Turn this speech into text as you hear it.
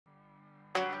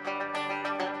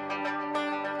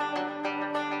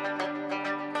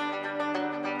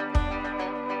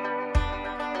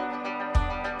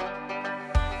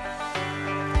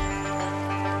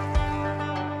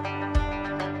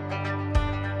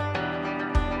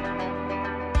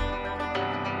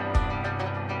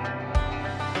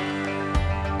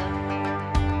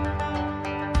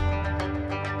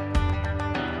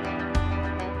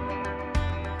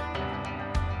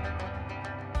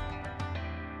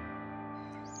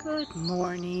Good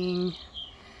morning.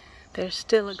 There's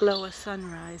still a glow of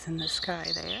sunrise in the sky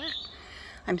there.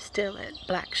 I'm still at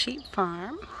Black Sheep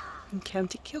Farm in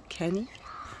County Kilkenny.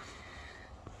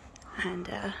 And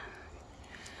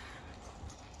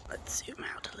let's zoom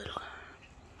out a little.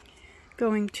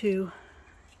 Going to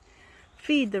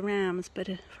feed the rams, but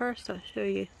first I'll show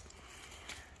you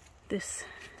this.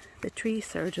 The tree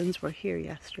surgeons were here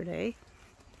yesterday,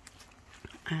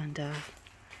 and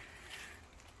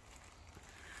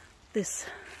this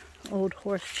old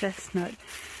horse chestnut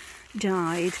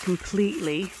died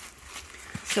completely,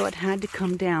 so it had to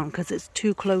come down because it's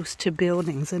too close to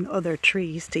buildings and other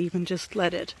trees to even just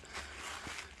let it,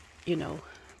 you know,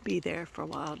 be there for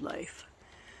wildlife.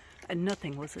 And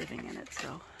nothing was living in it,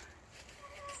 so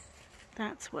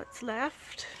that's what's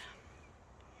left.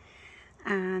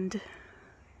 And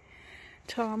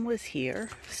Tom was here,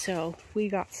 so we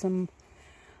got some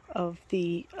of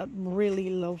the really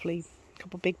lovely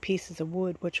couple big pieces of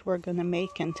wood which we're going to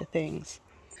make into things.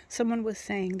 Someone was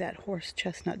saying that horse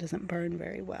chestnut doesn't burn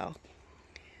very well,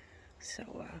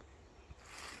 so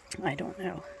I don't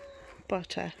know,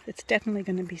 but it's definitely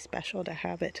going to be special to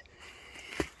have it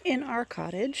in our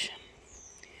cottage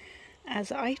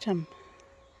as an item.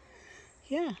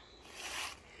 Yeah.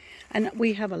 And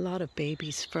we have a lot of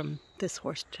babies from this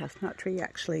horse chestnut tree,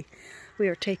 actually. We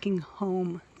are taking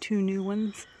home 2 new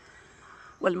ones.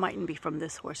 Well, it mightn't be from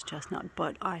this horse chestnut,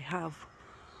 but I have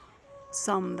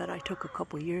some that I took a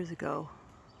couple years ago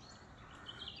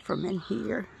from in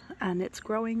here. And it's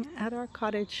growing at our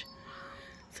cottage,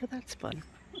 so that's fun.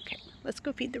 Okay, let's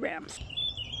go feed the rams.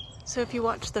 So if you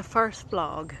watched the first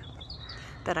vlog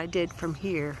that I did from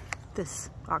here this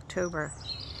October,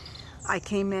 I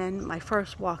came in, my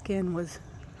first walk in was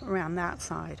around that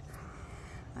side,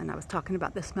 and I was talking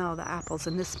about the smell of the apples,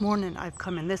 and this morning I've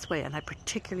come in this way and I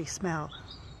particularly smell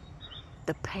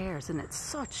the pears, and it's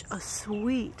such a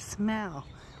sweet smell.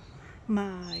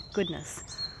 My goodness,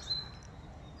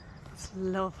 it's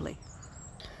lovely.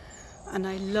 And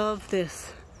I love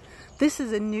this. This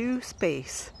is a new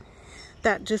space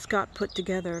that just got put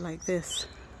together like this,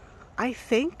 I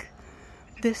think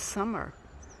this summer.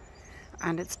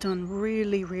 And it's done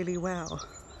really, really well,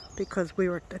 because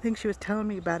I think she was telling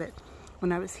me about it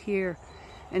when I was here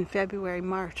in February,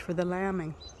 March for the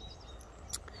lambing.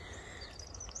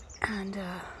 And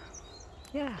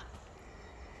yeah.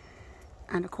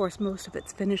 And of course most of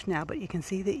it's finished now, but you can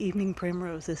see the evening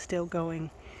primrose is still going.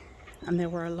 And there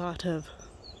were a lot of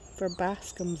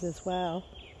verbascums as well.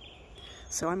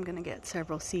 So I'm going to get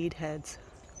several seed heads.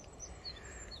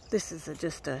 This is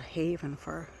just a haven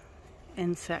for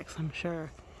insects, I'm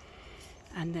sure,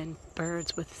 and then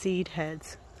birds with seed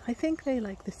heads. I think they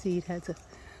like the seed heads of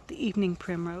the evening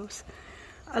primrose.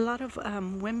 A lot of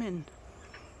women,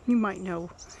 you might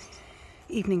know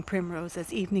evening primrose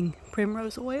as evening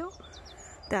primrose oil.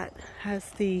 That has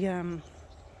the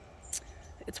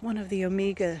it's one of the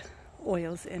omega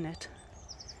oils in it,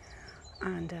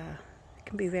 and it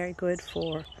can be very good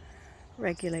for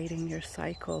regulating your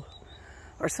cycle,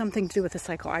 or something to do with the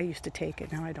cycle. I used to take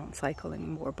it, now I don't cycle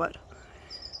anymore, but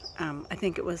I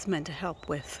think it was meant to help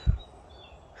with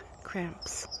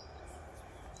cramps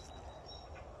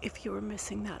if you were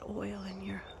missing that oil in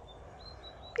your...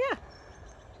 Yeah,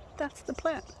 that's the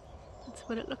plant. That's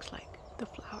what it looks like, the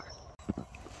flower.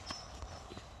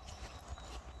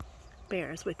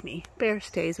 Bear's with me. Bear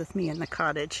stays with me in the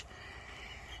cottage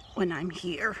when I'm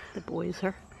here. The boys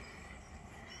they're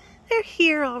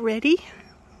here already.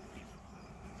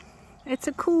 It's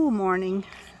a cool morning.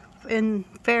 In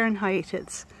Fahrenheit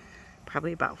it's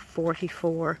probably about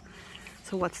 44.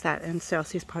 So what's that in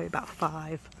Celsius? Probably about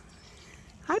 5.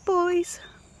 Hi boys.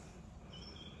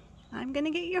 I'm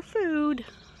gonna get your food.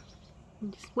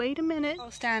 Just wait a minute. They're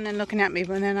all standing looking at me,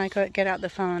 but then I get out the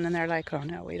phone and they're like, oh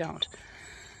no, we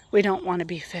don't want to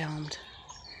be filmed.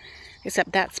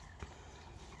 Except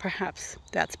perhaps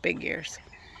that's Big Ears,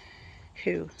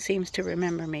 who seems to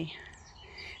remember me.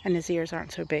 And his ears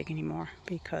aren't so big anymore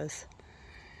because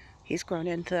he's grown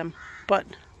into them. But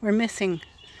we're missing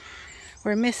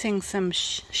some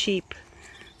sheep.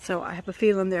 So I have a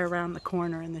feeling they're around the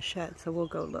corner in the shed. So we'll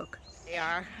go look. They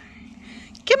are.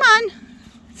 Come on.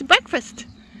 It's breakfast.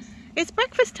 It's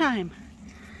breakfast time.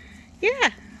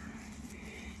 Yeah.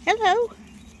 Hello.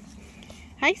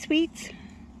 Hi, sweets.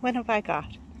 What have I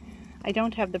got? I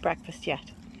don't have the breakfast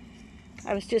yet.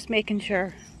 I was just making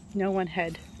sure no one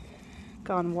had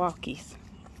gone walkies.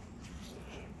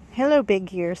 Hello,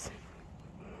 Big Ears.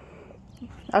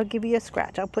 I'll give you a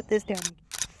scratch. I'll put this down.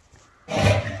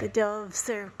 The doves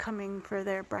are coming for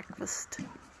their breakfast.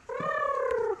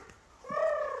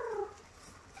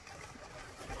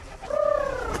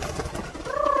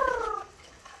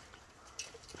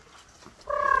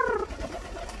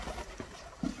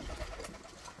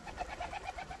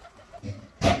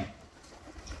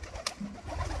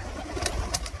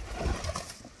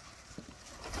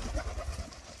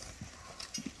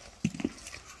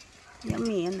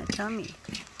 Yummy in the tummy.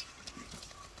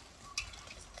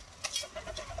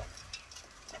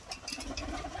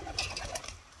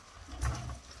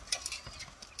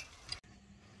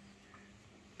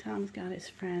 Tom's got his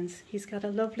friends. He's got a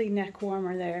lovely neck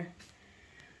warmer there.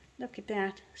 Look at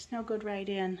that. Snuggled right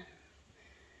in.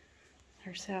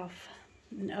 Herself.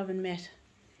 An Ovenmitt.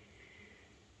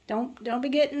 Don't be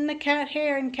getting the cat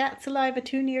hair and cat saliva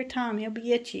too near Tom. He'll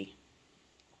be itchy.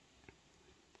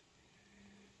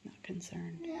 Not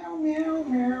concerned. Meow meow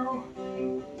meow.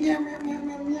 Meow meow meow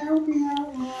meow meow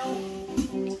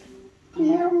meow.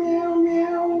 Meow meow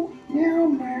meow meow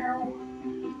meow.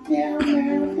 Meow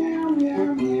meow meow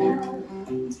meow meow.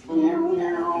 Meow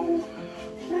meow.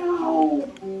 Meow.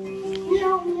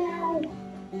 Meow meow.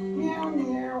 Meow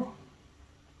meow.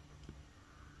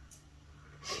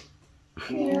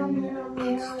 Meow meow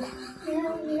meow.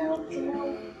 Meow meow meow.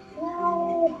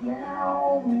 Meow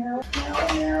meow meow.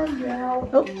 Meow meow.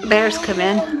 Oh, bears come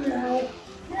in. Meow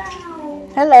meow.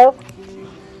 Hello.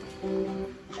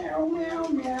 Meow meow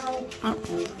meow. Oh,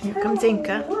 here comes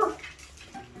Inca.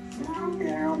 Meow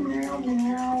meow meow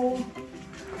meow.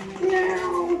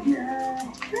 Meow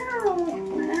meow. Meow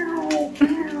meow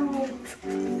meow.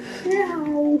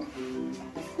 Meow.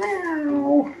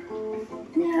 Meow.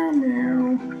 Meow meow.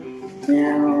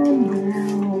 Meow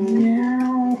meow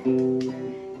meow.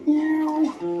 Meow.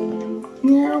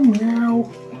 Meow meow.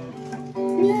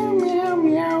 Meow meow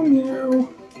meow meow.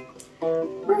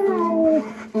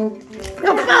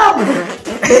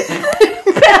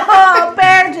 Oh,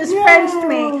 bear just Frenched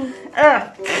me. Ugh.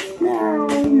 Meow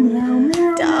meow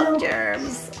meow. Dog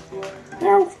germs.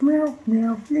 Meow meow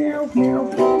meow meow meow.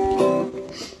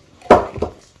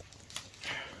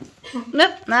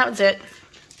 Nope, that was it.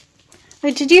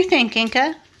 What did you think,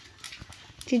 Inca?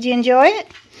 Did you enjoy it?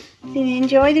 Did you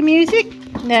enjoy the music?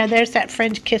 No, there's that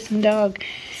French kissing dog.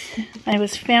 I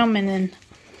was filming and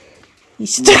he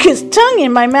stuck his tongue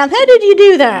in my mouth. How did you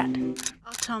do that?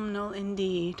 Autumnal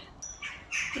indeed.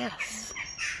 Yes.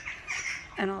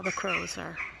 And all the crows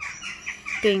are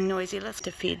being noisy. Let's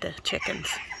to feed the chickens.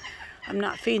 I'm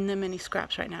not feeding them any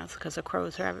scraps right now because the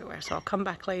crows are everywhere. So I'll come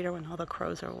back later when all the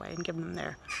crows are away and give them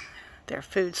their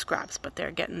food scraps, but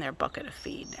they're getting their bucket of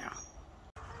feed now.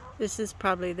 This is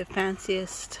probably the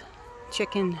fanciest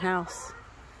chicken house,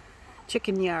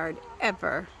 chicken yard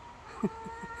ever.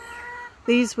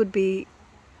 These would be,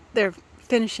 they're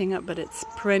finishing up, but it's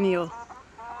perennial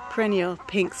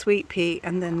pink sweet pea,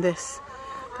 and then this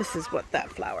is what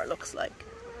that flower looks like.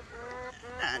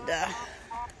 And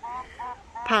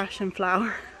passion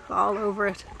flower all over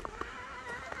it.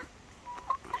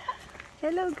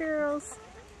 Hello girls.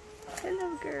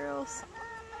 Hello girls.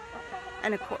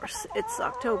 And of course it's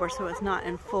October, so it's not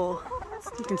in full.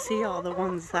 You can see all the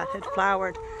ones that had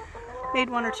flowered. Made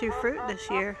 1 or 2 fruit this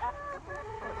year.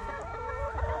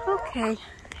 Okay.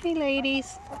 Hey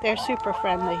ladies. They're super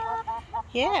friendly.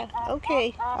 Yeah,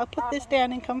 okay. I'll put this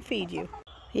down and come feed you.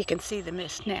 You can see the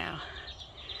mist now.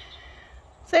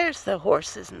 There's the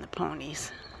horses and the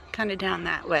ponies. Kind of down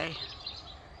that way.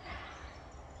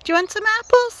 Do you want some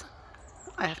apples?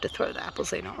 I have to throw the apples.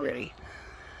 They don't really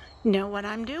know what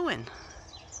I'm doing.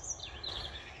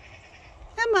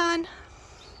 Come on.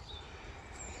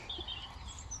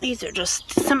 These are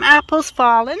just some apples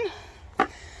falling. Come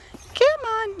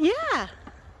on, yeah.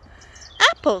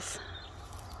 Apples.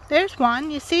 There's one,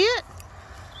 you see it?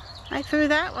 I threw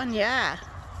that one, yeah.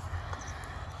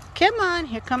 Come on,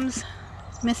 here comes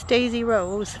Miss Daisy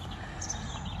Rose.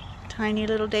 Tiny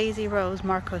little Daisy Rose.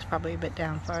 Marco's probably a bit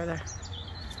down farther.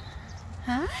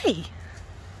 Hi.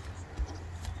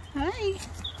 Hi.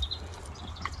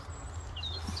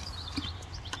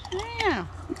 Wow.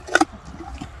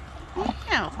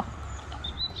 Wow.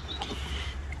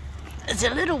 There's a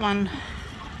little one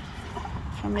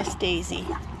from Miss Daisy.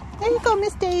 There you go,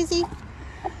 Miss Daisy.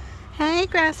 Hi,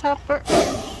 grasshopper.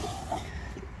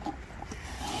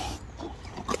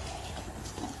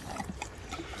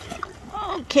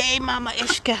 Okay, Mama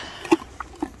Ishka.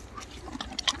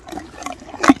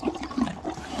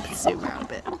 Zoom out a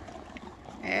bit.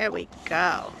 There we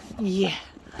go. Yeah.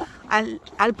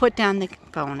 I'll put down the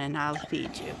phone and I'll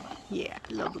feed you. Yeah,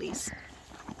 lovelies.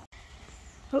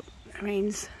 Oh, that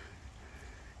rain's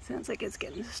sounds like it's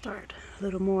getting to start a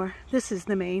little more. This is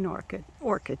the main orchard.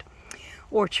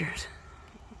 There's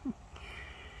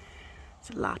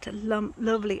a lot of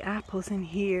lovely apples in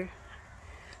here.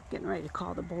 Getting ready to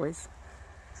call the boys.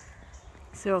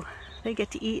 So they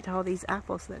get to eat all these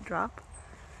apples that drop.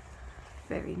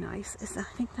 Very nice. I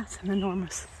think that's an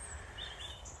enormous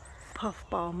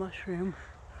puffball mushroom.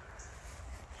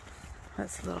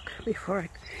 Let's look before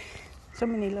so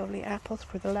many lovely apples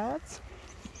for the lads.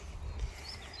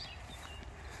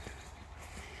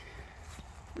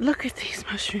 Look at these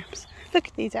mushrooms. Look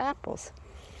at these apples.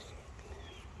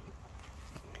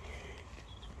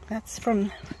 That's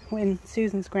from when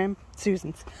Susan's.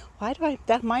 Why do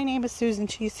my name is Susan,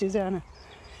 she's Susanna.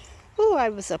 Oh, I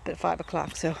was up at 5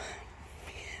 o'clock, so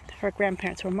her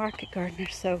grandparents were market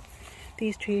gardeners, so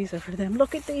these trees are for them.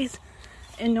 Look at these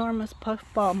enormous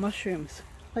puffball mushrooms.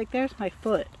 Like, there's my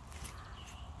foot.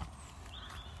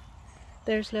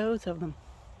 There's loads of them.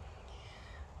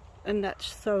 And that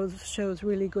shows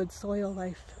really good soil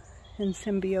life and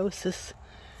symbiosis.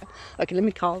 Okay, let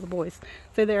me call the boys.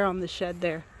 So they're on the shed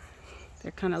there.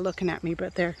 They're kind of looking at me,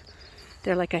 but they're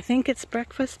like, I think it's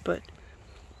breakfast, but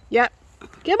yep.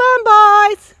 Come on,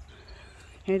 boys.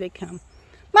 Here they come.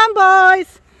 Come on,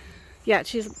 boys. Yeah,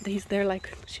 they're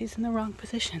like, she's in the wrong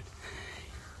position.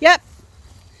 Yep.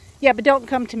 Yeah, but don't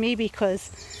come to me because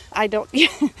I don't.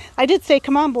 I did say,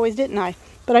 come on, boys, didn't I?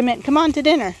 But I meant, come on to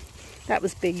dinner. That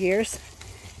was Big Ears.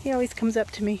 He always comes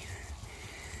up to me.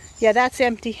 Yeah, that's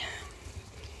empty.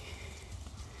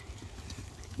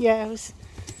 Yeah, it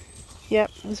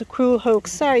was a cruel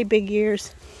hoax. Sorry, Big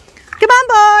Ears. Come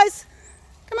on, boys.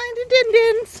 Come on to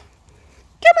din-dins.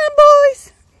 Come on,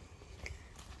 boys.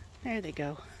 There they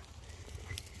go.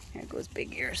 There goes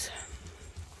Big Ears.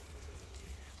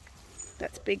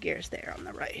 That's Big Ears there on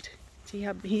the right. See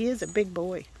how he is a big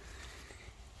boy.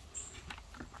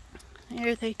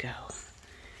 There they go.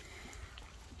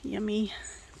 Yummy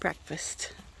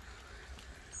breakfast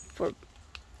for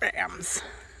rams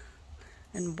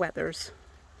and wethers.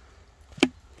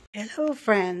 Hello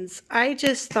friends, I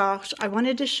just thought I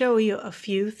wanted to show you a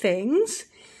few things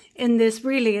in this.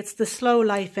 Really, it's the slow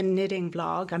life and knitting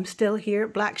vlog. I'm still here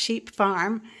at Black Sheep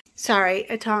Farm. Sorry,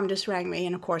 Tom just rang me,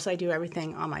 and of course I do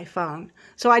everything on my phone.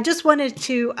 So I just wanted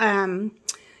to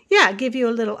give you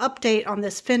a little update on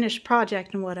this finished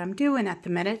project and what I'm doing at the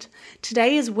minute.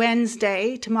 Today is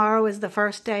Wednesday. Tomorrow is the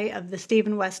first day of the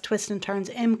Stephen West Twist and Turns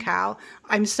mkal.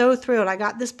 I'm so thrilled. I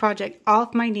got this project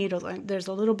off my needles. There's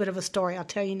a little bit of a story I'll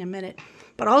tell you in a minute.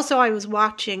 But also I was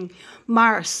watching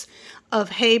Mars of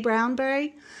Hey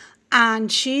Brownberry,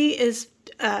 and she is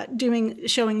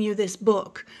showing you this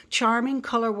book, Charming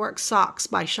Colorwork Socks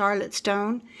by Charlotte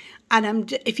Stone.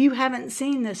 And if you haven't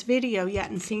seen this video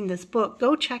yet and seen this book,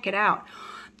 go check it out.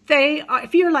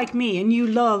 If you're like me and you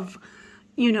love,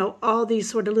 you know, all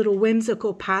these sort of little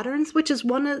whimsical patterns, which is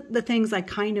one of the things I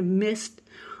kind of missed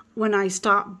when I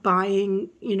stopped buying,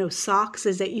 you know, socks,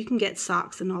 is that you can get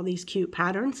socks in all these cute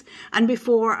patterns. And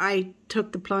before I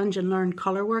took the plunge and learned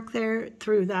color work there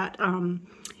through that, hat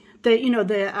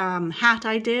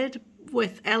I did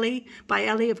with Ellie, by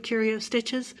Ellie of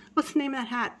Curiostitches. What's the name of that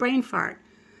hat? Brain fart.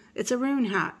 It's a rune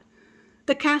hat.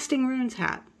 The Casting Runes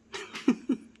hat.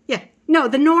 Yeah. No,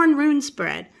 the Norn Rune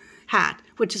Spread hat,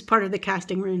 which is part of the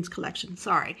Casting Runes collection.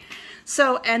 Sorry.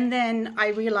 So, and then I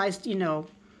realized, you know,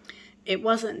 it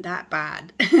wasn't that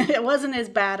bad. It wasn't as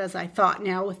bad as I thought.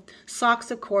 Now, with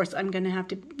socks, of course, I'm going to have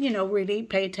to, you know, really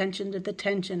pay attention to the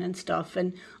tension and stuff.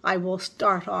 And I will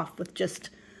start off with just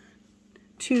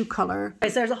 2 color.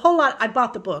 There's a whole lot. I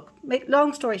bought the book.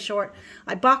 Long story short,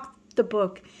 I bought the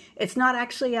book. It's not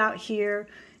actually out here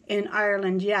in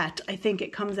Ireland yet. I think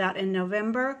it comes out in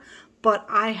November, but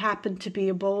I happen to be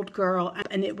a bold girl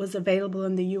and it was available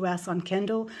in the US on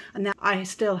Kindle, and that I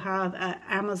still have an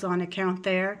Amazon account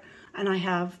there, and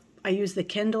I use the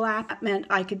Kindle app. That meant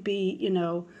I could be, you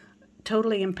know,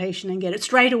 totally impatient and get it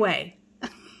straight away.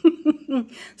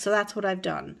 So that's what I've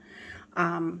done.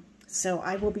 So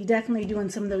I will be definitely doing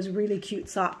some of those really cute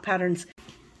sock patterns.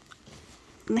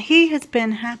 He has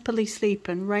been happily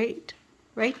sleeping right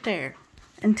there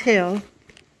until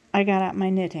I got out my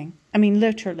knitting. I mean,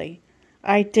 literally.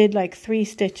 I did like 3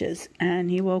 stitches and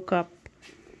he woke up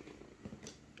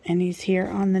and he's here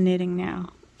on the knitting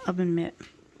now. Ovenmitt.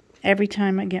 Every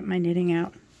time I get my knitting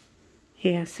out,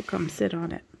 he has to come sit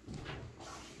on it.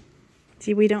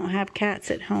 See, we don't have cats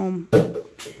at home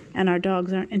and our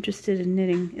dogs aren't interested in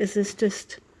knitting. Is this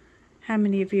just... How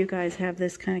many of you guys have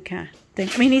this kind of cat thing?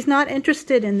 I mean, he's not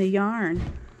interested in the yarn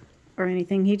or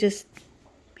anything. He's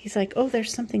like, oh,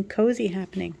 there's something cozy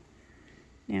happening.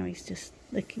 Now he's just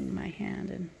licking my hand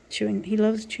and chewing. He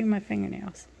loves chewing my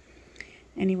fingernails.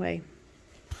 Anyway,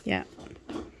 yeah.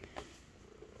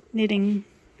 Knitting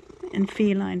and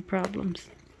feline problems.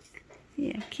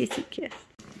 Yeah, kissy kiss.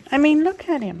 I mean, look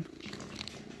at him.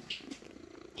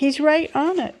 He's right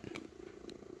on it.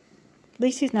 At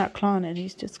least he's not clawing it.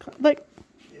 He's just like.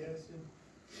 Yes.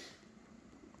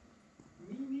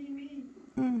 Me.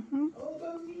 Mm-hmm. All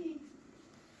about me.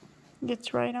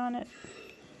 Gets right on it.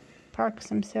 Parks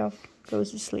himself. Goes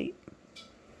to sleep.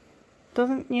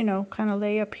 Doesn't, you know, kind of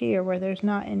lay up here where there's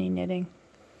not any knitting.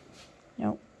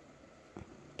 Nope.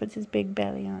 Puts his big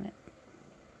belly on it.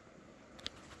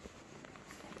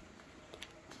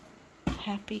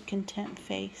 Happy, content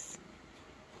face.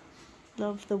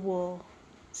 Love the wool.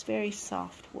 It's very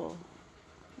soft wool.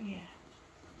 Yeah.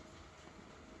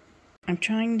 I'm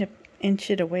trying to inch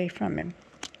it away from him.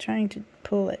 Trying to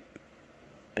pull it.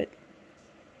 But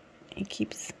he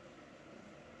keeps...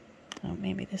 Oh,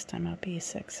 maybe this time I'll be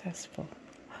successful.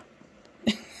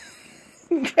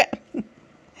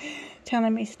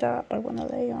 Telling me stop. I want to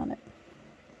lay on it.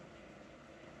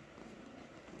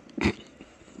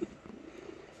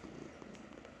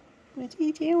 What are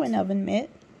you doing, Ovenmitt?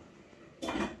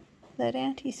 Let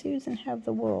Auntie Susan have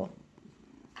the wool.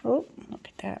 Oh, look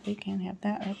at that. We can't have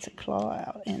that. That's a claw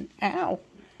out. And ow!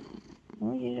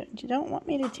 Well, you don't want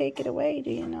me to take it away,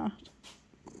 do you not?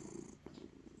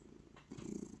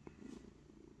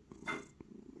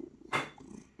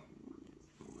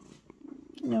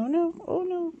 No, no. Oh,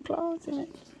 no. Claws in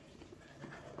it.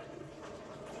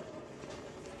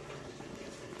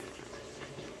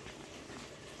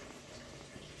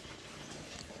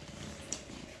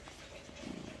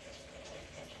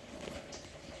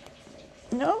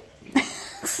 No. Give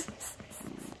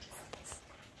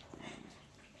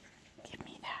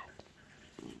me that.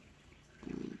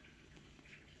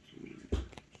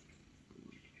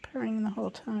 Purring the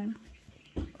whole time.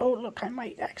 Oh, look, I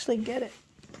might actually get it.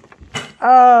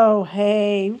 Oh,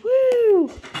 hey. Woo!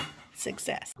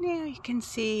 Success. Now you can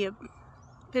see a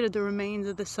bit of the remains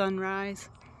of the sunrise.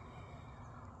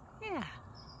 Yeah,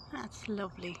 that's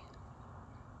lovely.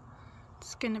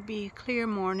 It's going to be a clear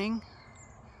morning.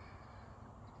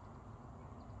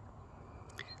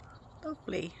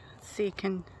 Lovely. So you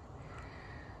can,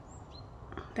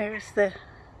 there's the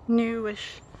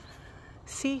newish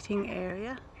seating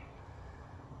area.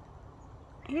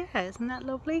 Yeah, isn't that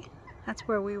lovely? That's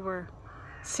where we were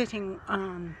sitting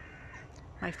on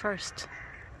my first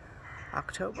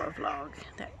October vlog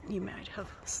that you might have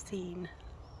seen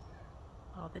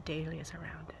all the dahlias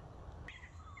around it.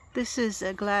 This is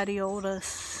a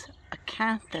gladiolus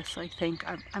acanthus, I think.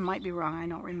 I might be wrong, I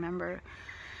don't remember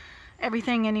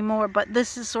everything anymore, but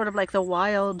this is sort of like the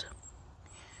wild,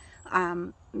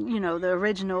 you know, the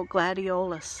original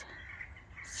gladiolus.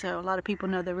 So a lot of people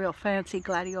know the real fancy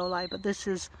gladioli, but this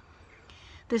is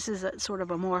a sort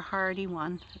of a more hardy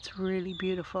one. It's really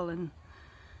beautiful and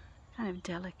kind of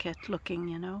delicate looking,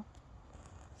 you know.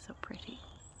 So pretty.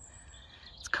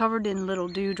 It's covered in little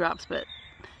dewdrops, but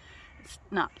it's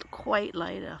not quite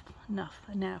light enough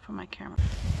now for my camera.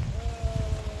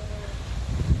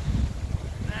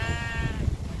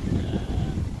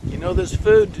 You know this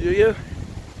food, do you?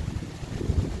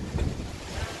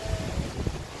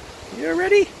 You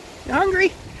ready? You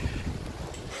hungry?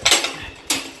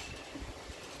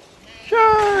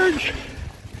 Charge!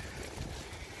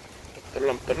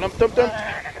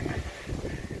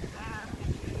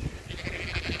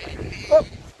 Oh.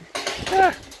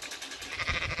 Ah.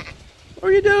 What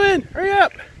are you doing? Hurry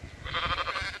up!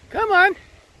 Come on!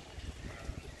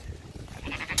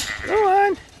 Go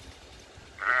on!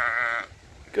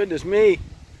 Goodness me!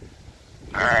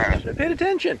 Should have paid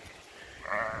attention.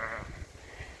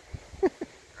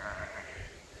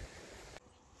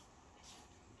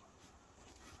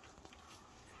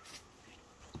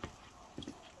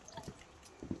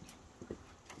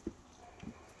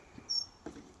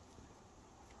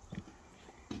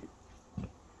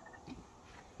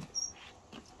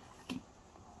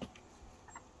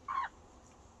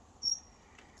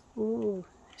 Ooh,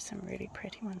 there's some really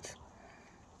pretty ones.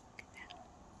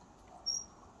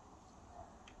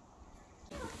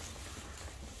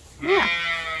 Yeah.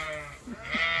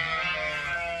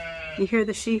 You hear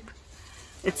the sheep?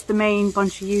 It's the main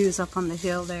bunch of ewes up on the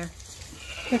hill there.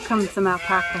 Here comes some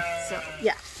alpaca. So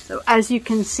yeah. So as you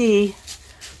can see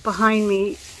behind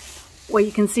me, well,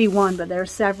 you can see one, but there are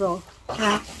several.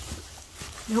 Yeah.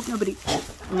 I hope nobody.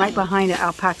 I'm right behind an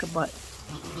alpaca butt.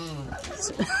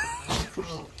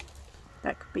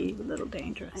 That could be a little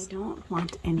dangerous. I don't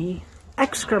want any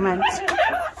excrement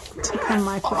to come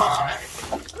my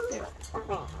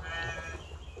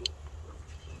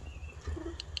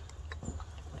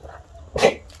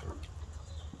way.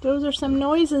 Those are some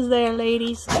noises there,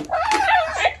 ladies.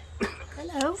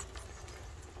 Hello.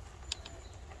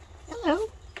 Hello.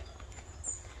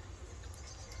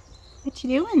 What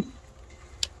you doing?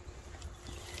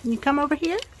 Can you come over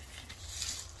here?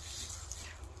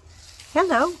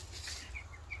 Hello.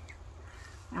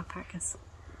 Alpacas.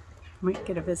 Might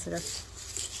get a visitor.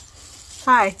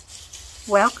 Hi.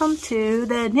 Welcome to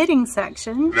the knitting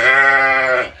section.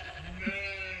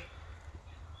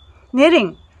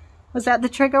 Knitting. Was that the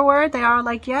trigger word? They are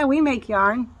like, yeah, we make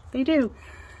yarn. They do.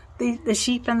 the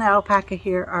sheep and the alpaca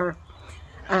here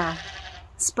are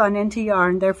spun into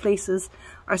yarn. Their fleeces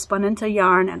are spun into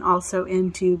yarn and also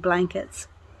into blankets.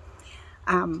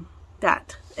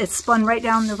 That it's spun right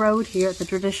down the road here at the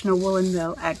traditional woolen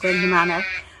mill at Glendamanna.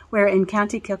 We're in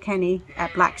County Kilkenny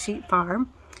at Black Sheep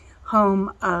Farm,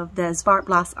 home of the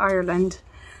Zwartables Ireland,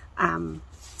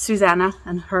 Susanna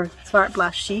and her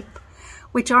Zwartables sheep,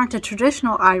 which aren't a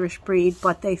traditional Irish breed,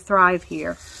 but they thrive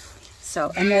here.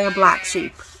 So, and they're a black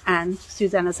sheep, and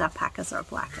Susanna's alpacas are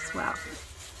black as well.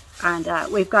 And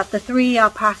we've got the 3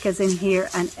 alpacas in here,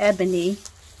 and Ebony,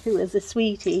 who is a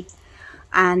sweetie.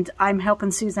 And I'm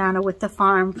helping Susanna with the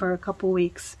farm for a couple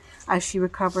weeks as she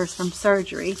recovers from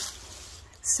surgery.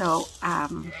 So,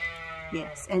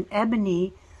 yes, and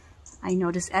Ebony, I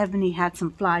noticed Ebony had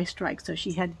some fly strikes, so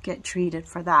she had to get treated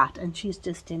for that. And she's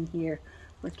just in here.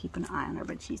 We're keeping an eye on her,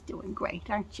 but she's doing great,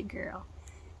 aren't you, girl?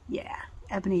 Yeah,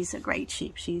 Ebony's a great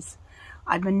sheep.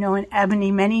 I've been knowing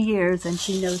Ebony many years, and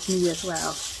she knows me as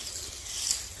well.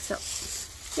 So,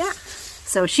 yeah.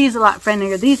 So she's a lot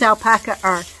friendlier. These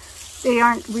alpaca they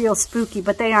aren't real spooky,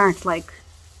 but they aren't like,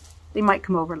 they might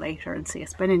come over later and see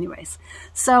us. But anyways,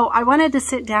 so I wanted to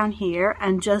sit down here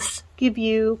and just give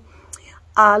you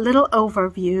a little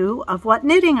overview of what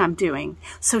knitting I'm doing.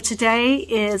 So today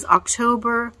is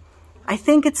October, I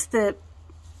think it's the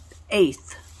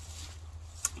 8th.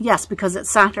 Yes, because it's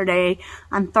Saturday,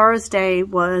 and Thursday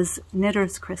was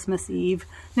Knitter's Christmas Eve.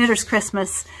 Knitter's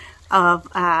Christmas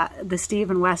of the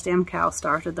Stephen West mkal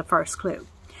started the first clue.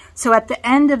 So at the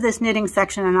end of this knitting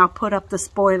section, and I'll put up the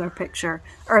spoiler picture,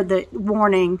 or the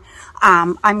warning,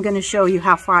 I'm going to show you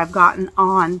how far I've gotten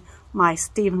on my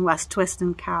Stephen West Twist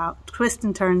and Turns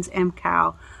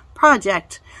mkal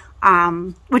project,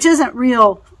 which isn't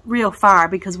real far,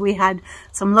 because we had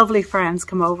some lovely friends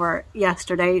come over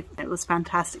yesterday. It was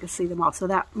fantastic to see them all, so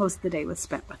that most of the day was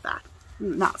spent with that.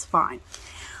 That's fine.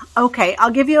 Okay,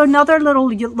 I'll give you another little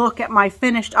look at my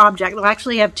finished object. I'll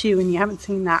actually have 2, and you haven't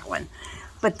seen that one.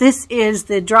 But this is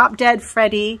the Drop Dead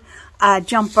Freddy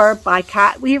jumper by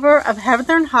Katt Weaver of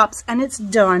Heather & Hops, and it's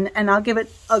done. And I'll give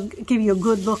you a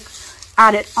good look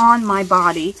at it on my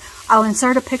body. I'll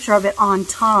insert a picture of it on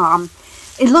Tom.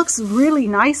 It looks really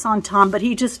nice on Tom, but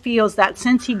he just feels that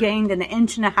since he gained 1.5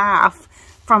 inches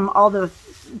from all the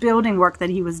building work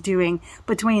that he was doing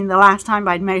between the last time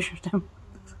I'd measured him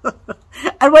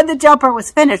and when the jumper was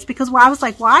finished, because I was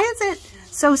like, why is it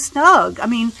so snug? I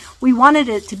mean, we wanted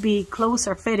it to be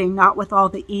closer fitting, not with all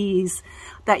the ease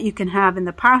that you can have in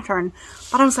the pattern.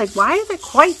 But I was like, why is it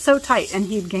quite so tight? And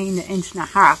he'd gained 1.5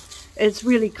 inches. It's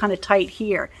really kind of tight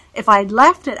here. If I'd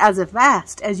left it as a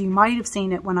vest, as you might have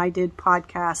seen it when I did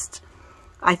podcast,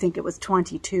 I think it was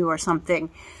 22 or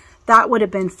something, that would have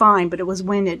been fine, but it was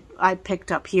when I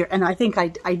picked up here. And I think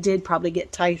I did probably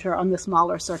get tighter on the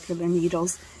smaller circular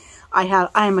needles. I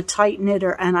am a tight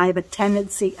knitter, and I have a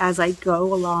tendency as I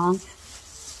go along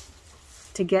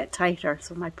to get tighter.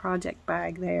 So my project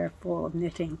bag there full of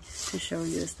knitting to show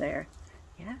you is there.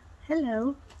 Yeah,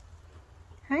 hello.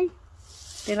 Hi.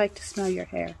 They like to smell your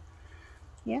hair.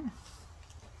 Yeah.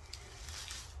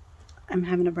 I'm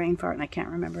having a brain fart and I can't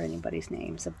remember anybody's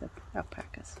names of the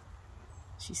alpacas.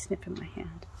 She's sniffing my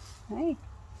hand. Hey.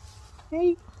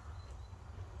 Hey.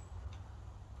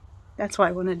 That's why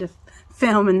I wanted to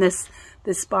film in this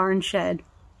barn shed,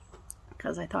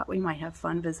 because I thought we might have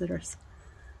fun visitors.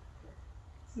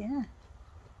 Yeah.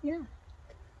 Yeah.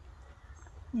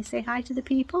 You say hi to the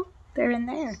people? They're in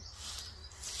there.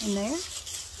 In there?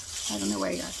 I don't know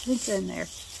where you are. I think they're in there.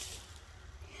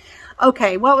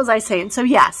 Okay, what was I saying? So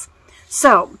yes.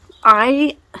 So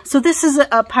this is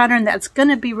a pattern that's going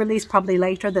to be released probably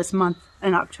later this month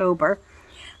in October.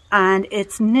 And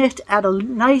it's knit at a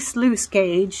nice loose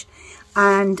gauge.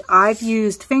 And I've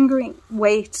used fingering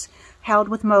weight held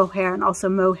with mohair and also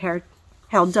mohair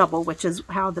held double, which is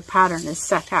how the pattern is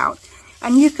set out.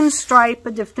 And you can stripe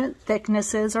at different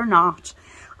thicknesses or not.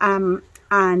 And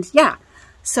yeah.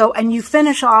 So, and you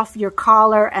finish off your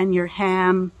collar and your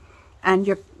hem and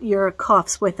your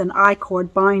cuffs with an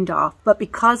I-cord bind off. But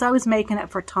because I was making it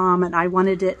for Tom and I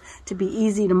wanted it to be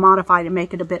easy to modify to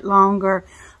make it a bit longer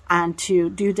and to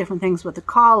do different things with the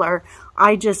collar,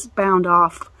 I just bound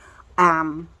off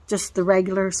just the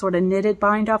regular sort of knitted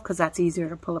bind off, because that's easier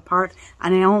to pull apart.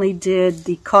 And I only did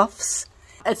the cuffs.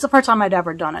 It's the first time I'd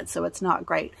ever done it, so it's not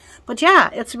great. But yeah,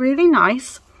 it's really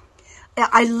nice.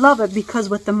 I love it because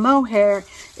with the mohair,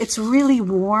 it's really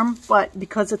warm, but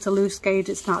because it's a loose gauge,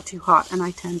 it's not too hot, and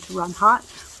I tend to run hot.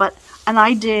 And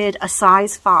I did a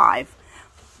size 5,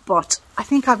 but I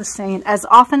think I was saying, as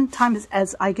oftentimes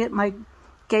as I get my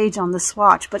gauge on the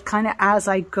swatch, but kind of as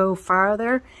I go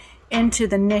farther into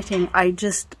the knitting, I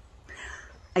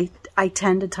I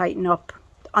tend to tighten up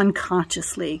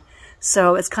unconsciously.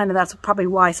 So it's kind of, that's probably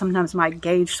why sometimes my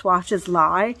gauge swatches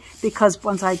lie, because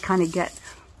once I kind of get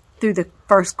through the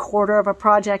first quarter of a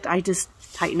project, I just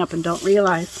tighten up and don't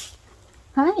realize.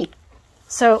 Hi.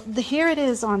 So here it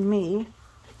is on me,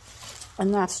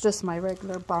 and that's just my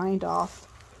regular bind off.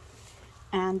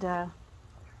 And let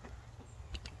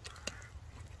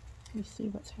me see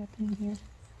what's happening here.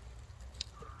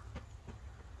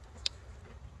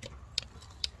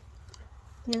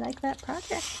 You like that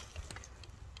project?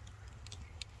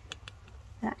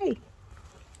 Hi.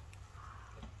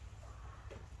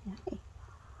 Hi.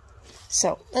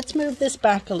 So let's move this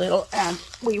back a little, and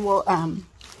we will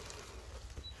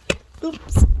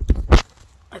oops.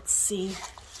 Let's see.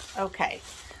 Okay.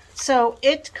 So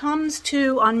it comes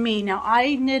to on me. Now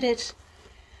I knit it.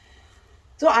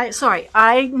 So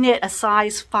I knit a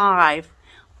size 5.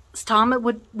 Tom, it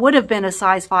would have been a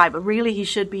size 5, but really he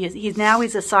should be. He's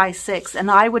a size 6, and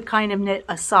I would kind of knit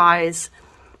a size,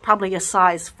 probably a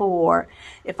size 4,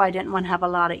 if I didn't want to have a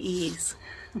lot of ease.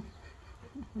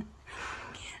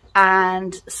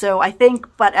 And so I think,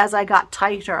 but as I got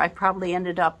tighter, I probably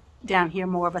ended up down here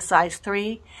more of a size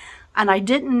 3. And I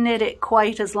didn't knit it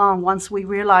quite as long once we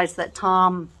realized that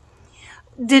Tom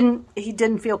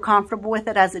didn't feel comfortable with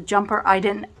it as a jumper. I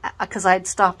didn't, because I had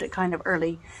stopped it kind of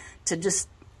early to just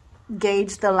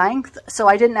gauge the length. So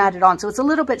I didn't add it on. So it's a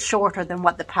little bit shorter than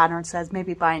what the pattern says,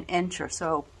 maybe by an inch or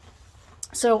so.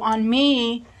 So on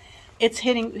me, it's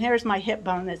hitting, here's my hip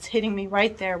bone, it's hitting me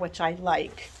right there, which I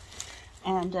like.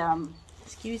 And,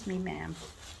 excuse me, ma'am.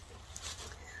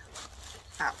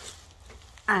 Oh.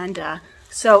 And,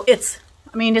 so it's,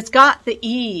 I mean, it's got the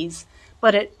ease,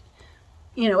 but it,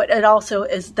 you know, it also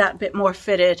is that bit more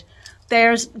fitted.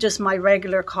 There's just my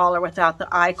regular collar without the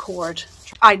I-cord.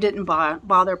 I didn't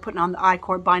bother putting on the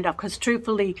I-cord bind up because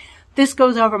truthfully, this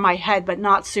goes over my head, but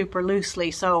not super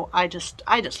loosely. So I just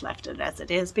left it as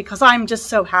it is because I'm just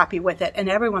so happy with it, and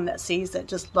everyone that sees it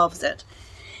just loves it.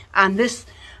 And this,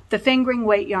 the fingering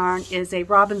weight yarn is a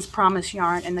Robin's Promise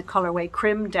yarn in the colorway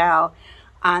Crim Dell.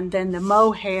 And then the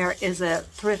mohair is a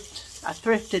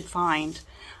thrifted find,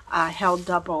 held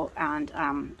double, and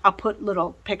I'll put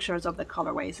little pictures of the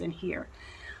colorways in here.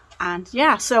 And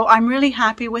yeah, so I'm really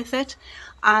happy with it.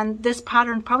 And this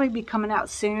pattern probably be coming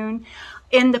out soon.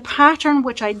 In the pattern,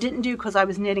 which I didn't do because I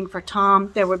was knitting for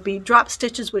Tom, there would be drop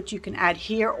stitches, which you can add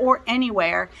here or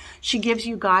anywhere. She gives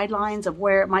you guidelines of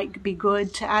where it might be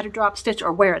good to add a drop stitch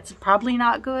or where it's probably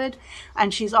not good.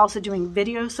 And she's also doing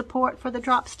video support for the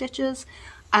drop stitches.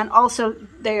 And also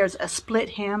there's a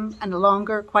split hem and a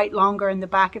longer, quite longer in the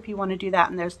back if you want to do that.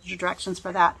 And there's the directions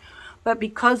for that. But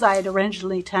because I had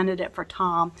originally intended it for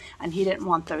Tom and he didn't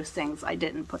want those things, I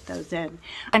didn't put those in.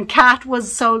 And Katt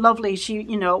was so lovely. She,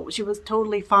 you know, she was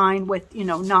totally fine with, you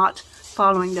know, not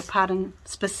following the pattern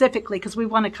specifically because we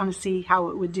want to kind of see how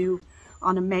it would do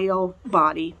on a male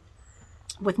body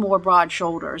with more broad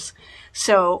shoulders.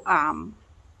 So,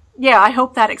 yeah, I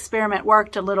hope that experiment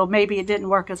worked a little. Maybe it didn't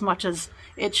work as much as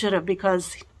it should have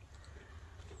because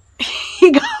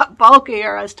he got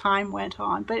bulkier as time went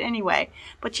on. But anyway,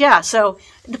 but yeah, so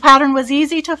the pattern was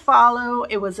easy to follow.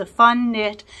 It was a fun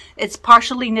knit. It's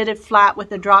partially knitted flat with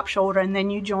the drop shoulder, and then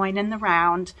you join in the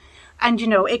round. And, you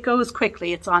know, it goes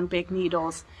quickly. It's on big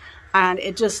needles. And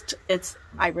it just,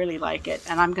 I really like it.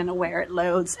 And I'm going to wear it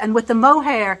loads. And with the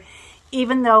mohair,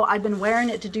 even though I've been wearing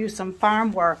it to do some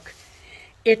farm work,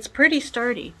 it's pretty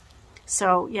sturdy.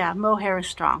 So yeah, mohair is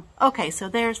strong. Okay, so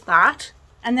there's that.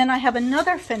 And then I have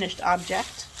another finished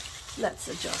object. Let's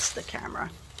adjust the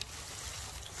camera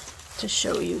to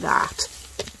show you that.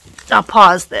 I'll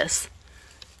pause this.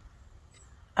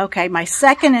 Okay, my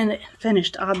second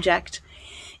finished object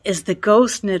is the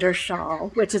Ghost Knitter Shawl,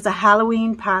 which is a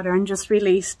Halloween pattern just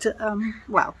released,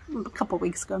 well, a couple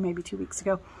weeks ago, maybe 2 weeks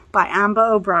ago, by Amba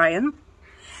O'Brien.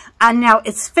 And now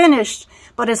it's finished,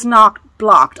 but it's not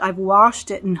blocked. I've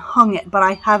washed it and hung it, but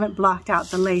I haven't blocked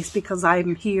out the lace because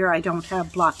I'm here. I don't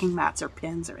have blocking mats or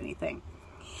pins or anything.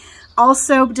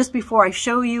 Also, just before I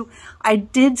show you, I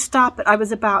did stop it. I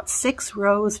was about 6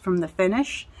 rows from the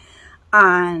finish,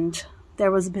 and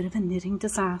there was a bit of a knitting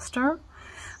disaster.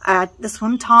 This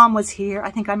one, Tom was here.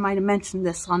 I think I might have mentioned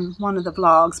this on one of the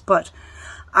vlogs, but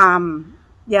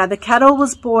yeah, the kettle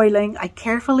was boiling. I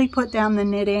carefully put down the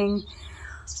knitting.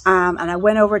 And I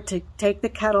went over to take the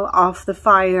kettle off the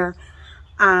fire,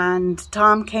 and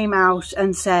Tom came out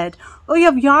and said, "Oh, you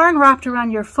have yarn wrapped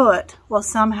around your foot." Well,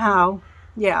 somehow,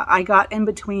 yeah, I got in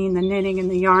between the knitting and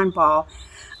the yarn ball,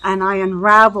 and I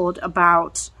unraveled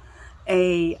about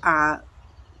a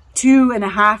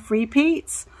 2.5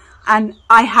 repeats, and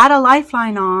I had a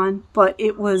lifeline on, but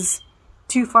it was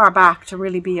too far back to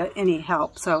really be any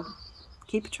help. So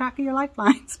keep track of your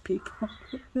lifelines, people.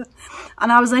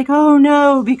 And I was like, oh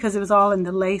no, because it was all in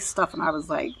the lace stuff. And I was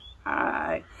like,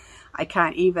 I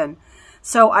can't even.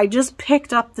 So I just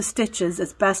picked up the stitches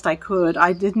as best I could.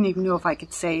 I didn't even know if I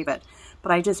could save it,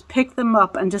 but I just picked them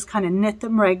up and just kind of knit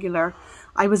them regular.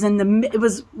 I was in the, it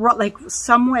was like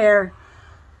somewhere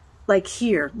like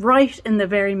here, right in the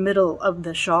very middle of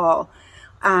the shawl.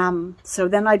 So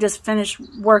then I just finished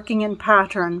working in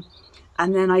pattern,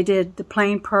 and then I did the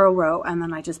plain purl row, and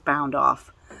then I just bound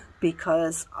off,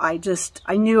 because I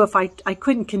knew if I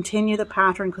couldn't continue the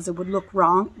pattern because it would look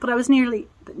wrong, but I was nearly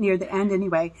near the end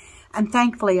anyway. And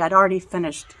thankfully I'd already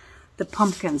finished the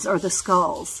pumpkins, or the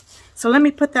skulls. So let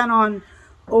me put that on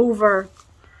over,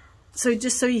 so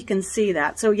just so you can see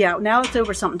that. So yeah, now it's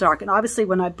over something dark, and obviously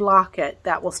when I block it,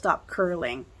 that will stop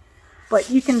curling. But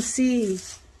you can see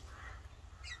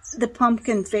the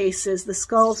pumpkin faces, the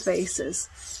skull faces,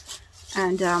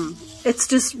 and it's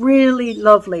just really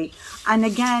lovely. And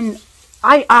again,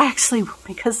 I actually,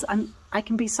 because I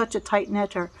can be such a tight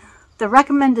knitter, the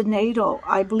recommended needle,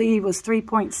 I believe, was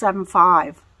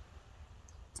 3.75.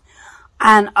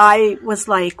 And I was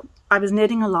like, I was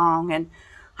knitting along, and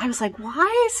I was like,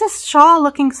 why is this shawl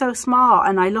looking so small?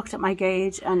 And I looked at my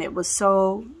gauge, and it was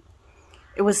so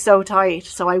tight.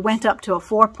 So I went up to a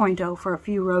 4.0 for a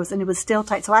few rows, and it was still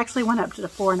tight. So I actually went up to the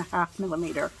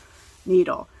 4.5mm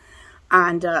needle,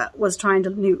 and was trying to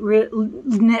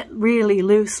knit really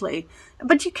loosely.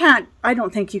 But you can't, I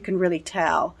don't think you can really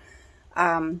tell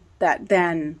that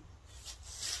then,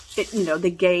 you know, the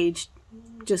gauge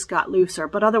just got looser.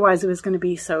 But otherwise it was going to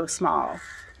be so small.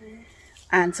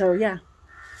 And so, yeah.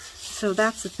 So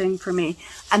that's the thing for me.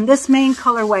 And this main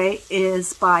colorway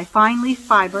is by Fine Leaf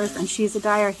Fibres, and she's a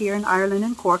dyer here in Ireland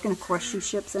and Cork, and of course she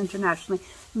ships internationally.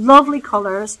 Lovely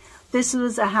colors. This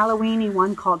was a Halloweeny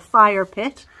one called Fire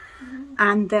Pit,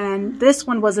 and then this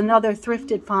one was another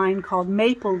thrifted find called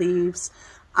Maple Leaves,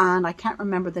 and I can't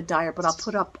remember the dyer, but I'll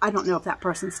put up, I don't know if that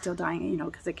person's still dyeing it, you know,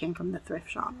 because it came from the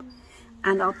thrift shop.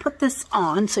 And I'll put this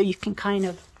on so you can kind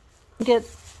of get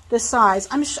the size.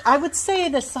 I would say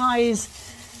the size,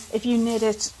 if you knit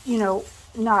it, you know,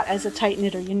 not as a tight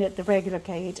knitter, you knit the regular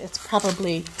gauge, it's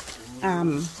probably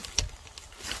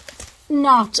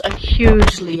not a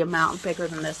hugely amount bigger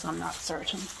than this, I'm not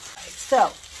certain.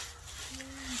 So,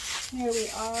 here we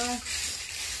are.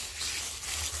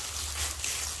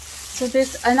 So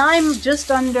this, and I'm just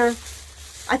under,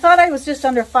 I thought I was just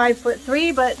under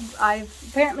 5'3", but I've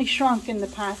apparently shrunk in the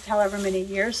past however many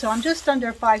years, so I'm just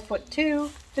under 5'2".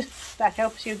 That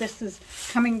helps you. This is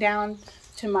coming down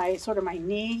to my sort of my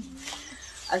knee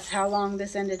as how long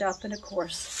this ended up. And of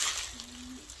course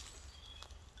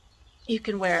you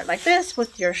can wear it like this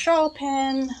with your shawl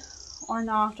pin or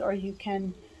not, or you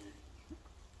can,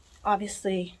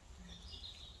 obviously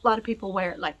a lot of people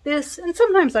wear it like this, and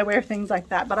sometimes I wear things like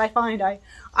that, but I find I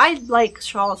like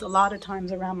shawls a lot of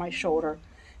times around my shoulder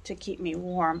to keep me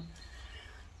warm.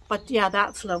 But yeah,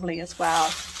 that's lovely as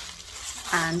well.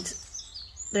 And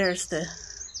there's the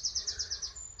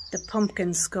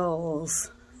pumpkin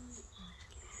skulls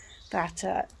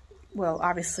that will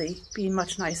obviously be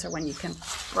much nicer when you can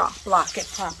block it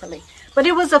properly. But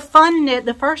it was a fun knit.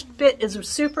 The first bit is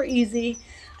super easy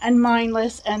and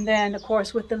mindless, and then of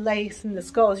course with the lace and the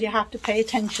skulls you have to pay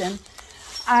attention.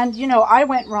 And you know, I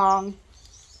went wrong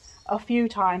a few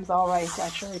times, all right, I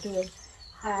sure did.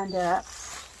 And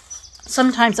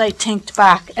sometimes I tinked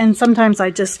back, and sometimes I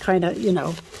just kind of, you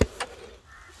know,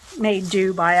 made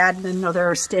do by adding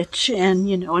another stitch and,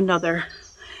 you know, another,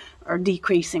 or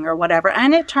decreasing or whatever,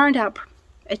 and it turned out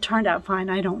fine.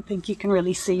 I don't think you can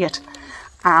really see it,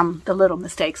 the little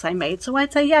mistakes I made. So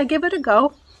I'd say, yeah, give it a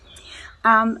go.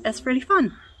 It's really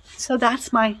fun. So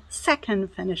that's my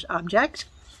second finished object,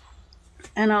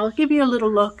 and I'll give you a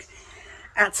little look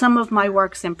at some of my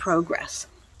works in progress.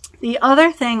 The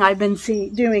other thing I've been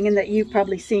doing, and that you've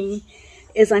probably seen,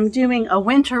 is I'm doing a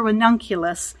winter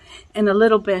ranunculus in a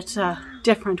little bit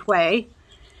different way.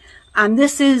 And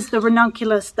this is the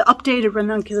ranunculus, the updated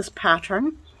ranunculus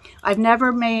pattern. I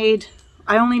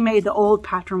only made the old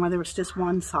pattern where there was just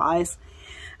one size.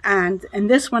 And in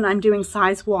this one I'm doing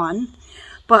size 1.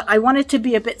 But I want it to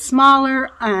be a bit smaller,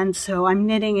 and so I'm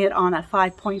knitting it on a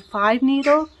 5.5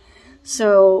 needle.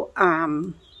 So,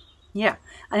 yeah.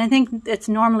 And I think it's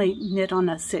normally knit on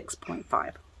a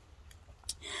 6.5.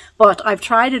 But I've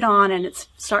tried it on and it's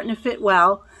starting to fit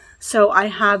well. So I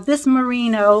have this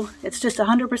merino. It's just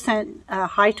 100%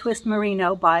 high twist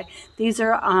merino. These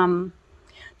are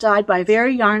dyed by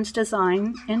Vera Yarns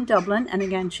Design in Dublin. And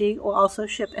again, she will also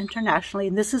ship internationally.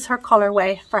 And this is her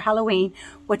colorway for Halloween,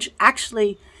 which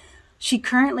actually She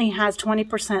currently has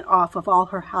 20% off of all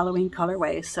her Halloween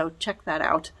colorways, so check that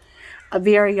out.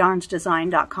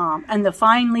 VeraYarnsDesign.com. And the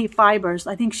Fine Leaf Fibers,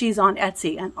 I think she's on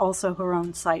Etsy and also her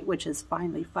own site, which is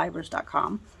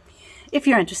FineLeafFibers.com. If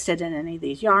you're interested in any of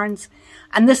these yarns.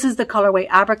 And this is the colorway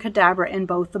Abracadabra in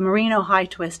both the Merino High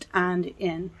Twist and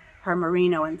in her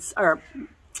Merino and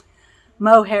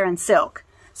mohair and silk.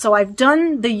 So I've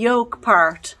done the yoke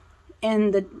part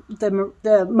in the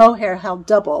mohair held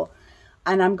double,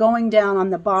 and I'm going down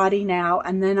on the body now,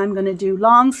 and then I'm going to do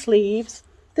long sleeves.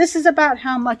 This is about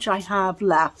how much I have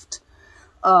left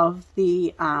of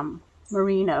the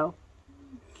merino,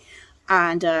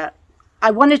 and I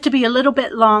want it to be a little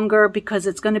bit longer because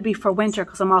it's going to be for winter,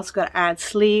 because I'm also going to add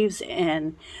sleeves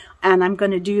in, and I'm going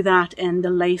to do that in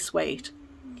the lace weight.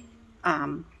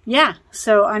 Yeah,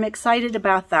 so I'm excited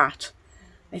about that.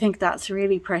 I think that's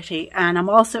really pretty. And I'm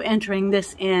also entering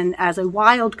this in as a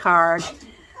wild card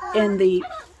in the,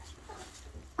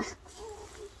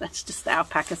 that's just the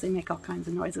alpacas, they make all kinds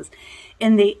of noises,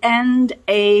 in the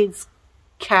end-of-KAL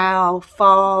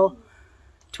fall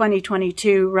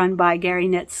 2022 run by Gary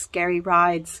Knits, Gary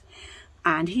Rides.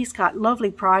 And he's got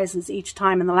lovely prizes each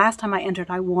time. And the last time I entered,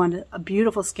 I won a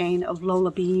beautiful skein of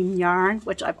Lola Bean yarn,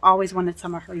 which I've always wanted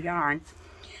some of her yarn.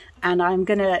 And I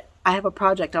have a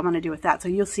project I want to do with that. So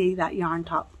you'll see that yarn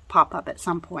pop up at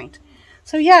some point.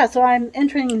 So yeah, so I'm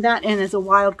entering that in as a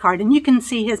wild card. And you can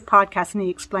see his podcast and he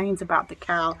explains about the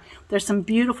KAL. There's some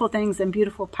beautiful things and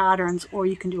beautiful patterns, or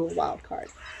you can do a wild card.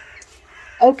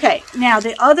 Okay, now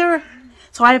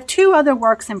so I have two other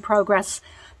works in progress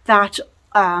that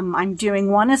I'm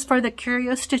doing. One is for the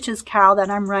Curiostitches KAL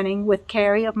that I'm running with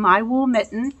Carrie of My Wool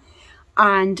Mitten.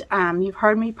 And you've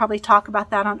heard me probably talk about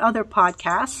that on other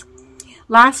podcasts.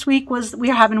 Last week we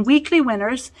are having weekly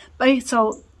winners.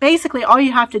 So basically all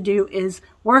you have to do is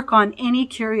work on any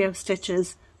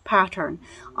Curiostitches pattern.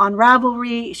 On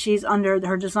Ravelry, she's under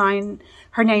her design.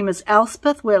 Her name is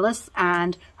Elspeth Willis,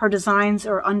 and her designs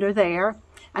are under there.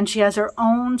 And she has her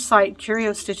own site,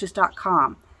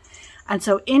 Curiostitches.com. And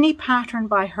so any pattern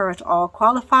by her at all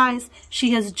qualifies.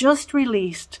 She has just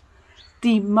released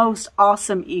the most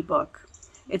awesome ebook.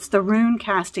 It's the Rune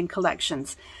Casting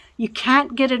Collections. You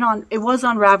can't get it on, it was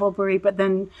on Ravelry, but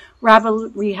then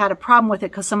Ravelry had a problem with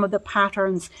it because some of the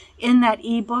patterns in that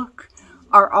ebook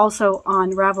are also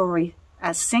on Ravelry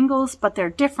as singles, but they're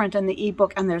different in the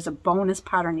ebook, and there's a bonus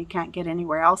pattern you can't get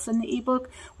anywhere else in the ebook,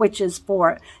 which is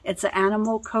it's an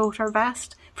animal coat or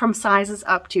vest from sizes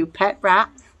up to pet rat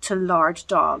to large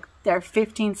dog. There are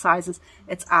 15 sizes.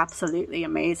 It's absolutely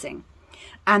amazing.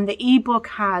 And the ebook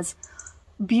has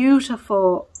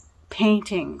beautiful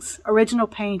paintings, original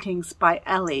paintings by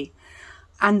Ellie,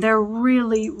 and they're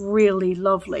really, really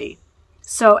lovely.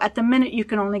 So at the minute you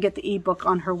can only get the ebook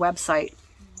on her website,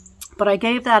 but I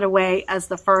gave that away as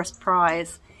the first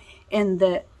prize in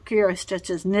the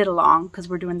Curiostitches knit along, because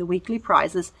we're doing the weekly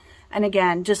prizes. And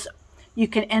again, just you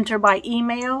can enter by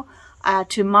email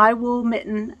to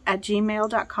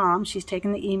mywoolmitten@gmail.com. She's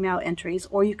taken the email entries,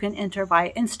 or you can enter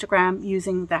via Instagram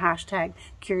using the hashtag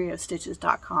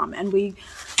Curiostitches.com. And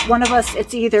one of us,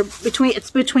 it's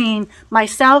between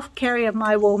myself, Carrie of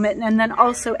My Wool Mitten, and then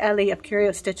also Ellie of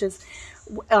Curiostitches.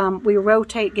 We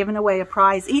rotate giving away a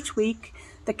prize each week.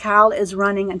 The KAL is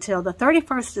running until the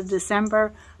 31st of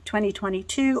December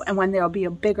 2022, and when there'll be a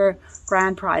bigger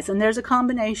grand prize. And there's a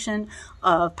combination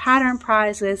of pattern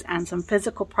prizes and some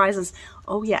physical prizes.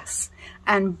 Oh yes.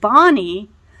 And Bonnie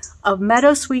of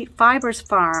Meadowsweet Fibers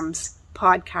Farms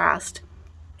podcast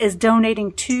is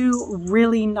donating 2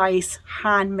 really nice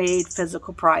handmade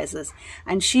physical prizes.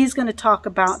 And she's going to talk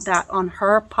about that on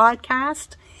her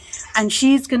podcast. And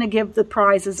she's going to give the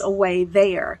prizes away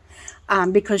there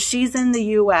because she's in the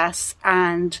US,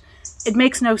 and it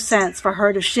makes no sense for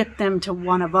her to ship them to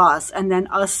one of us and then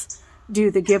us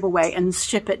do the giveaway and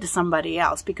ship it to somebody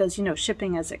else, because, you know,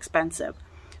 shipping is expensive.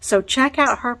 So check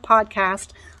out her podcast.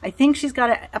 I think she's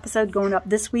got an episode going up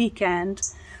this weekend.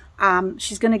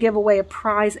 She's going to give away a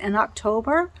prize in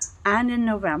October and in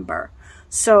November.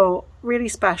 So really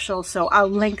special. So I'll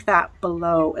link that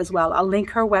below as well. I'll link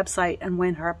her website, and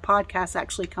when her podcast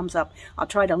actually comes up, I'll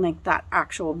try to link that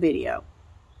actual video.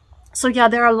 So yeah,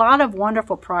 there are a lot of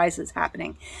wonderful prizes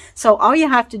happening. So all you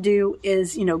have to do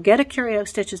is, you know, get a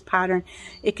Curiostitches pattern.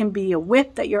 It can be a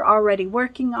whip that you're already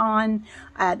working on.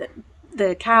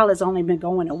 The KAL has only been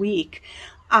going a week.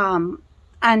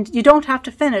 And you don't have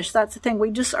to finish. That's the thing. We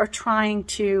just are trying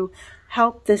to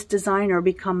help this designer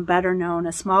become better known.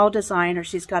 A small designer.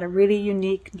 She's got a really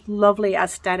unique, lovely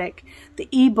aesthetic. The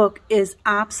ebook is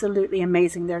absolutely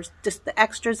amazing. There's just the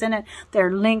extras in it. There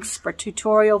are links for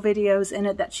tutorial videos in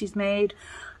it that she's made.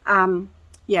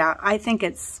 Yeah, I think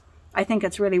it's I think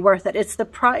it's really worth it. It's the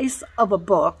price of a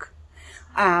book,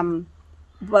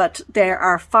 but there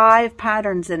are 5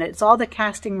 patterns in it. It's all the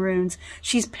casting runes.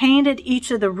 She's painted each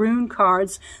of the rune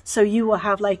cards, so you will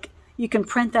have like, you can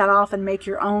print that off and make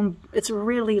your own. It's a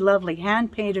really lovely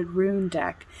hand-painted rune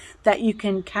deck that you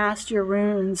can cast your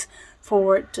runes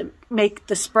for to make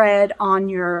the spread on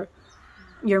your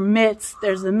mitts.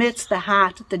 There's the mitts, the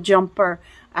hat, the jumper,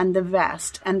 and the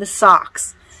vest, and the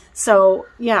socks. So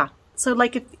yeah, so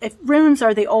like if runes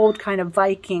are the old kind of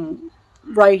Viking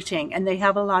writing, and they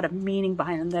have a lot of meaning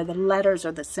behind them. They're the letters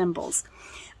or the symbols,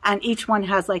 and each one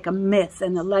has like a myth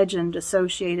and a legend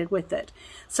associated with it.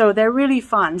 So they're really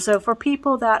fun. So for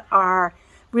people that are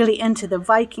really into the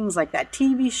Vikings, like that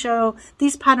TV show,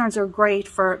 these patterns are great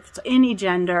for any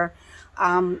gender.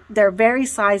 They're very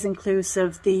size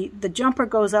inclusive. The jumper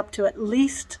goes up to at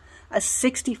least a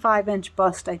 65-inch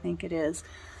bust, I think it is.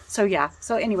 So yeah,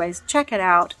 so anyways, check it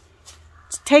out.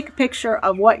 Take a picture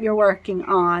of what you're working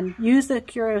on. Use the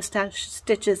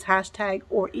Curiostitches hashtag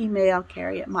or email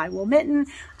Carrie@mywillmitten,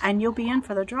 and you'll be in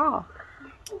for the draw.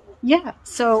 Yeah,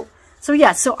 so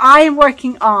I'm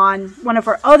working on one of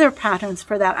our other patterns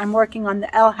for that. I'm working on the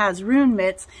Elhaz rune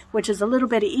mitts, which is a little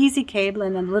bit of easy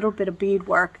cabling and a little bit of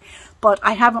beadwork, but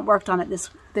I haven't worked on it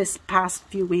this past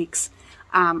few weeks,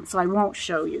 so I won't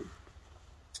show you.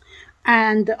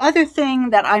 And the other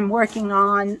thing that I'm working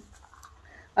on,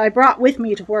 I brought with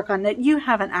me to work on that you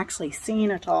haven't actually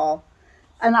seen at all,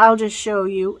 and I'll just show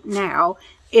you now,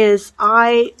 is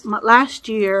last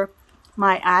year,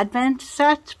 my Advent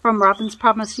set from Robin's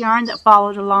Promise Yarn that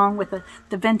followed along with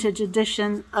the vintage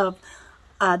edition of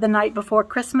The Night Before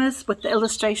Christmas with the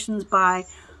illustrations by,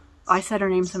 I said her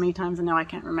name so many times and now I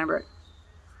can't remember it.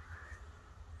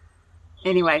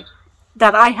 Anyway,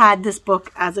 that I had this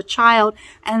book as a child,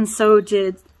 and so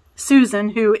did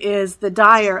Susan, who is the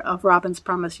dyer of Robin's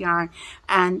Promise Yarn,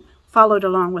 and followed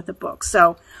along with the book.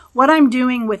 So what I'm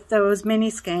doing with those mini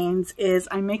skeins is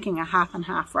I'm making a half and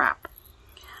half wrap.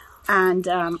 And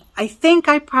I think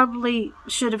I probably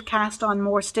should have cast on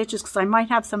more stitches because I might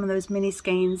have some of those mini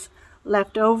skeins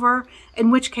left over, in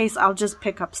which case I'll just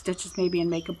pick up stitches maybe and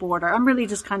make a border. I'm really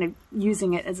just kind of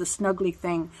using it as a snuggly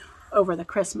thing over the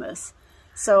Christmas.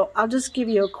 So I'll just give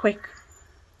you a quick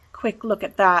look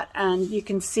at that, and you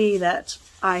can see that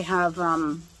I have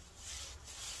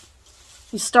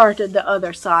started the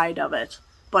other side of it,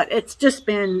 but it's just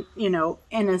been, you know,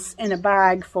 in a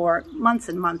bag for months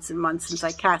and months and months since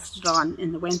I cast it on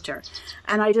in the winter,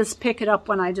 and I just pick it up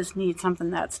when I just need something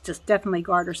that's just definitely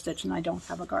garter stitch and I don't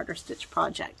have a garter stitch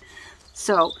project.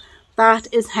 So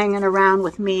that is hanging around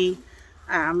with me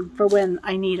for when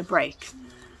I need a break.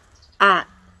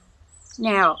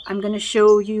 Now, I'm going to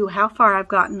show you how far I've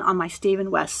gotten on my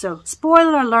Stephen West. So,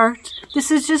 spoiler alert,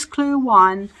 this is just clue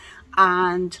 1,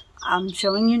 and I'm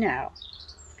showing you now.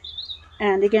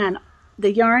 And again,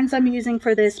 the yarns I'm using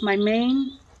for this, my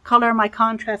main color, my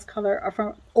contrast color, are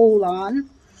from Olan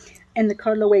in the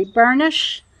colorway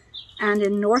Burnish and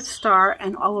in North Star.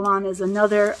 And Olan is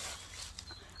another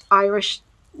Irish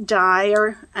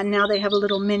dyer, and now they have a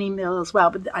little mini mill as well,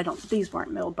 but these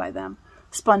weren't milled by them,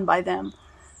 spun by them.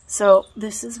 So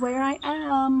this is where I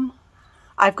am.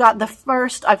 I've got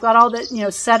all the, you know,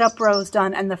 setup rows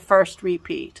done and the first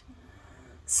repeat.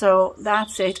 So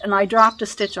that's it. And I dropped a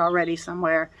stitch already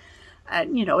somewhere,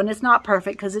 you know, and it's not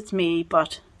perfect because it's me,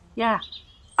 but yeah,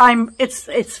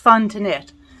 it's fun to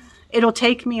knit. It'll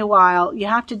take me a while. I'll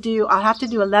have to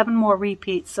do 11 more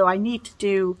repeats. So I need to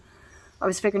do, I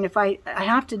was figuring if I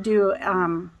have to do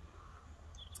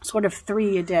sort of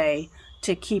 3 a day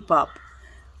to keep up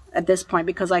at this point,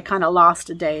 because I kind of lost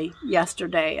a day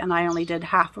yesterday and I only did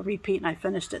half a repeat and I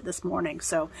finished it this morning.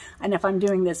 So, and if I'm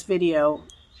doing this video,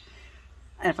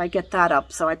 and if I get that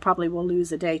up, so I probably will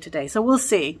lose a day today. So we'll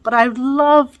see. But I'd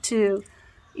love to,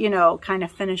 you know, kind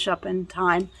of finish up in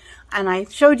time. And I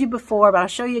showed you before, but I'll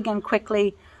show you again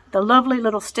quickly, the lovely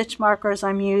little stitch markers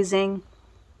I'm using.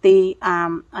 The,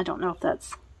 I don't know if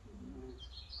that's,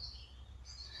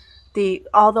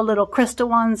 all the little crystal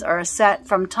ones are a set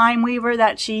from Time Weaver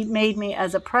that she made me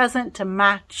as a present to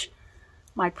match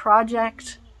my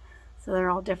project. So they're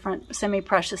all different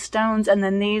semi-precious stones. And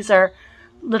then these are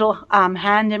little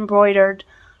hand-embroidered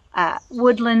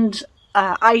woodland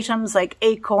items like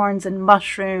acorns and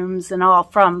mushrooms and all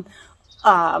from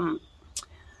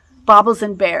Baubles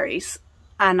and Berries.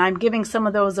 And I'm giving some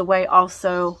of those away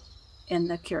also in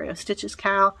the Curiostitches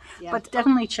KAL. Yeah. But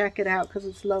definitely check it out because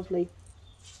it's lovely.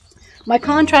 My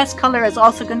contrast color is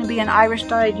also going to be an Irish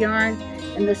dyed yarn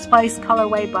in the Spice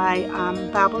colorway by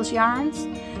Babel's Yarns,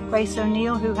 Grace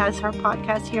O'Neill, who has her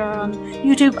podcast here on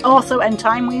YouTube. Also, and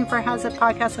Time Weaver has a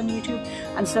podcast on YouTube,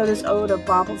 and so does Ode of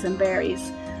Baubles and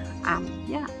Berries.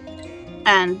 Yeah.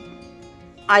 And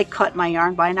I cut my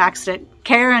yarn by an accident.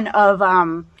 Karen of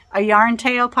a Yarn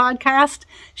Tale podcast,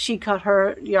 she cut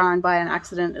her yarn by an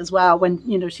accident as well when,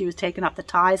 you know, she was taking up the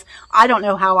ties. I don't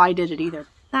know how I did it either.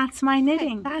 That's my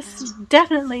knitting. That's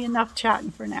definitely enough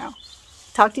chatting for now.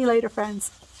 Talk to you later, friends.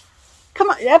 Come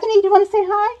on, Ebony, do you want to say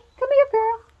hi? Come here,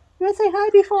 girl. You want to say hi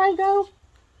before I go?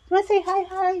 You want to say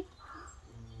hi?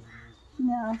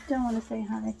 No, don't want to say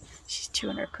hi. She's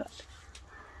chewing her cud.